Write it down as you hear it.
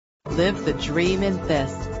Live the dream in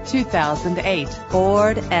this 2008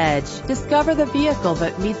 Ford Edge. Discover the vehicle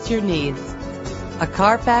that meets your needs. A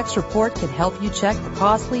Carfax report can help you check for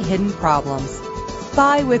costly hidden problems.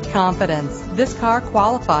 Buy with confidence. This car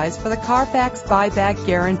qualifies for the Carfax buyback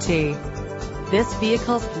guarantee. This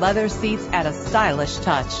vehicle's leather seats add a stylish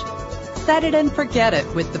touch. Set it and forget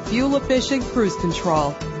it with the fuel-efficient cruise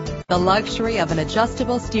control. The luxury of an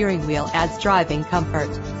adjustable steering wheel adds driving comfort.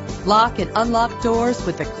 Lock and unlock doors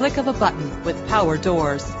with the click of a button with power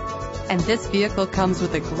doors. And this vehicle comes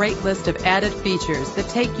with a great list of added features that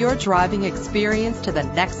take your driving experience to the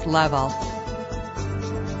next level.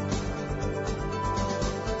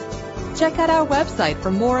 Check out our website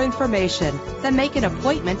for more information, then make an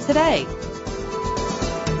appointment today.